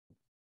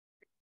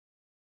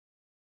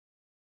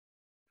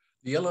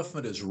The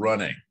elephant is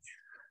running.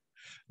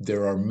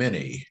 There are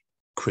many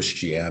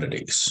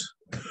Christianities.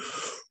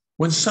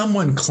 When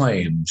someone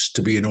claims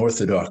to be an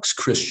Orthodox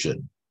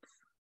Christian,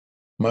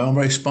 my own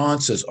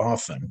response is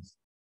often,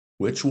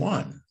 which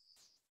one?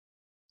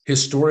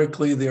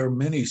 Historically, there are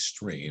many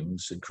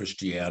streams in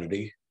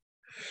Christianity: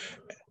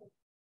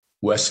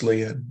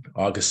 Wesleyan,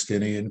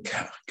 Augustinian,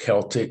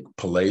 Celtic,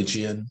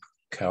 Pelagian,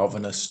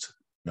 Calvinist,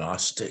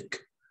 Gnostic.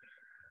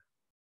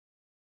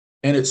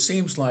 And it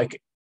seems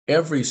like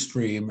every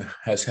stream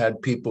has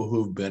had people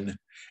who've been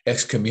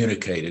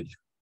excommunicated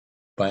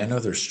by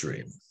another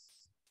stream.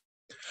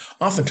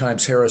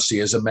 Oftentimes, heresy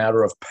is a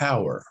matter of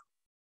power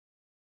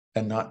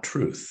and not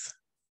truth.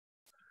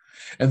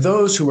 And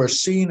those who are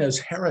seen as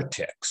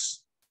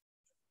heretics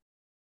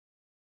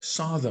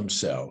saw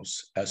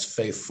themselves as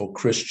faithful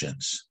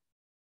Christians.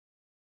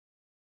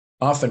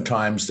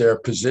 Oftentimes, their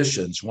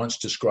positions, once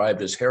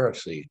described as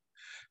heresy,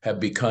 have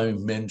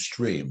become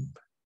mainstream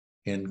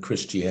in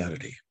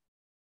Christianity.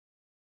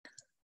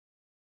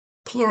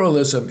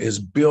 Pluralism is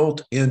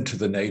built into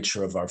the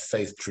nature of our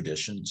faith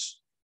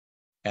traditions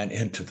and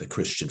into the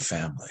Christian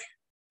family.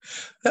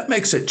 That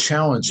makes it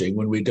challenging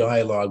when we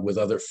dialogue with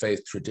other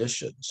faith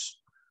traditions,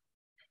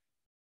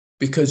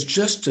 because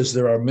just as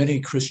there are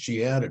many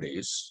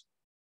Christianities,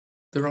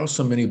 there are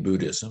also many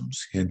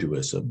Buddhisms,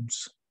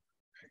 Hinduisms,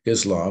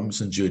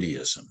 Islams, and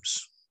Judaisms.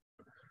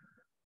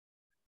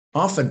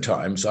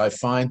 Oftentimes, I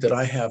find that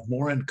I have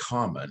more in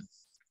common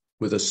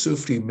with a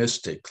Sufi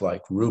mystic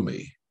like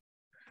Rumi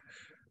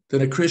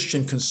than a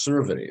Christian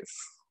conservative.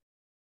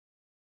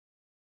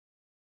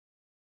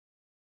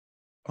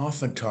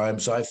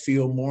 Oftentimes, I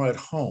feel more at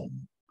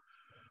home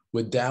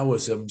with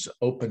Taoism's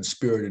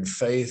open-spirited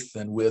faith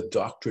than with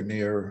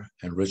doctrinaire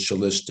and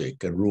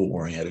ritualistic and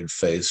rule-oriented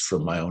faiths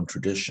from my own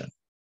tradition.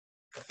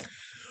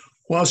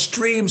 While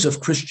streams of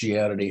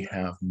Christianity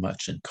have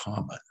much in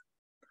common.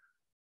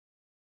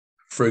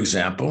 For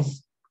example,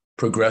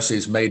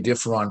 progressives may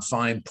differ on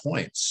fine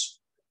points,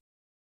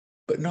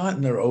 but not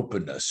in their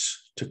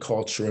openness to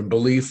culture and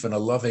belief in a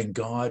loving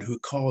God who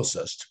calls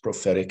us to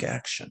prophetic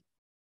action.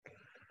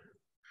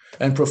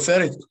 And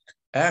prophetic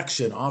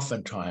action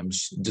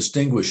oftentimes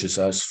distinguishes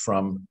us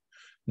from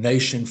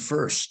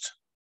nation-first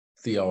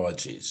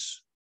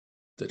theologies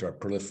that are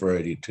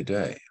proliferating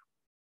today.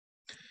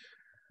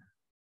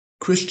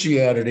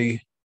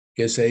 Christianity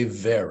is a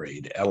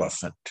varied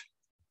elephant,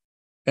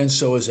 and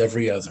so is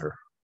every other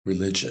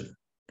religion.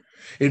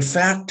 In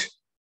fact,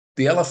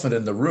 the elephant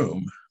in the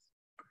room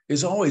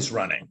is always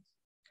running.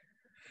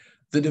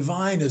 The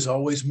divine is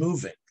always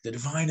moving. The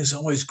divine is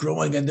always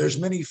growing, and there's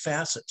many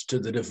facets to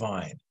the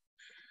divine.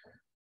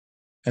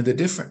 And the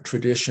different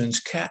traditions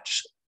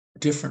catch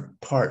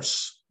different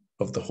parts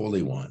of the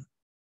Holy One,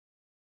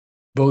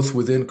 both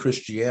within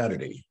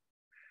Christianity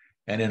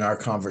and in our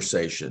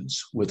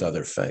conversations with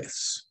other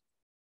faiths.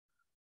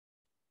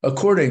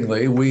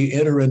 Accordingly, we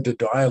enter into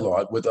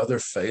dialogue with other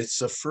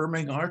faiths,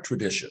 affirming our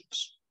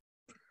traditions,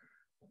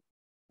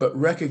 but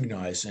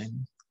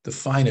recognizing the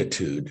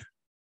finitude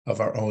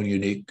of our own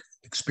unique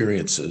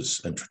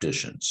experiences and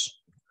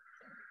traditions.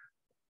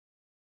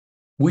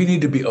 We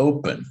need to be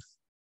open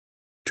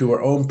to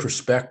our own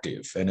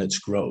perspective and its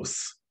growth,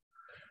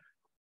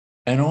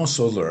 and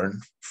also learn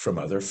from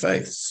other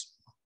faiths.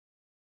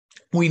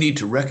 We need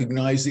to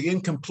recognize the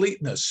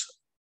incompleteness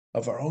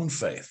of our own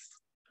faith.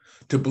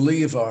 To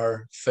believe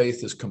our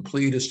faith is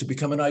complete is to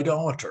become an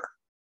idolater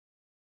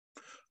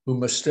who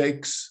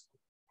mistakes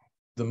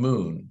the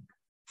moon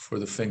for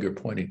the finger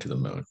pointing to the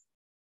moon.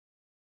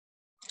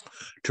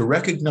 To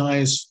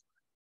recognize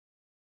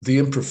the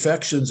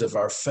imperfections of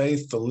our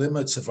faith, the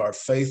limits of our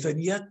faith,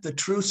 and yet the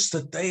truths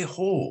that they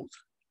hold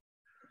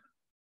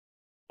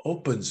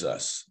opens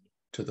us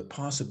to the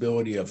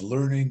possibility of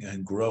learning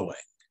and growing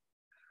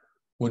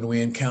when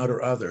we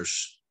encounter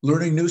others,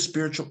 learning new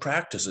spiritual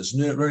practices,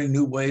 learning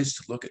new ways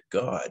to look at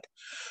God,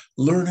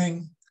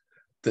 learning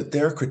that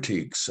their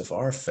critiques of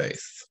our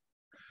faith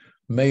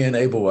may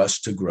enable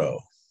us to grow.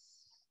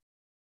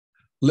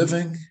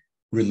 Living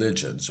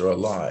religions are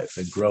alive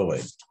and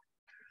growing,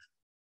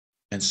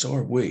 and so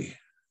are we.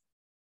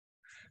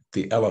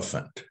 The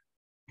elephant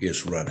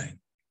is running.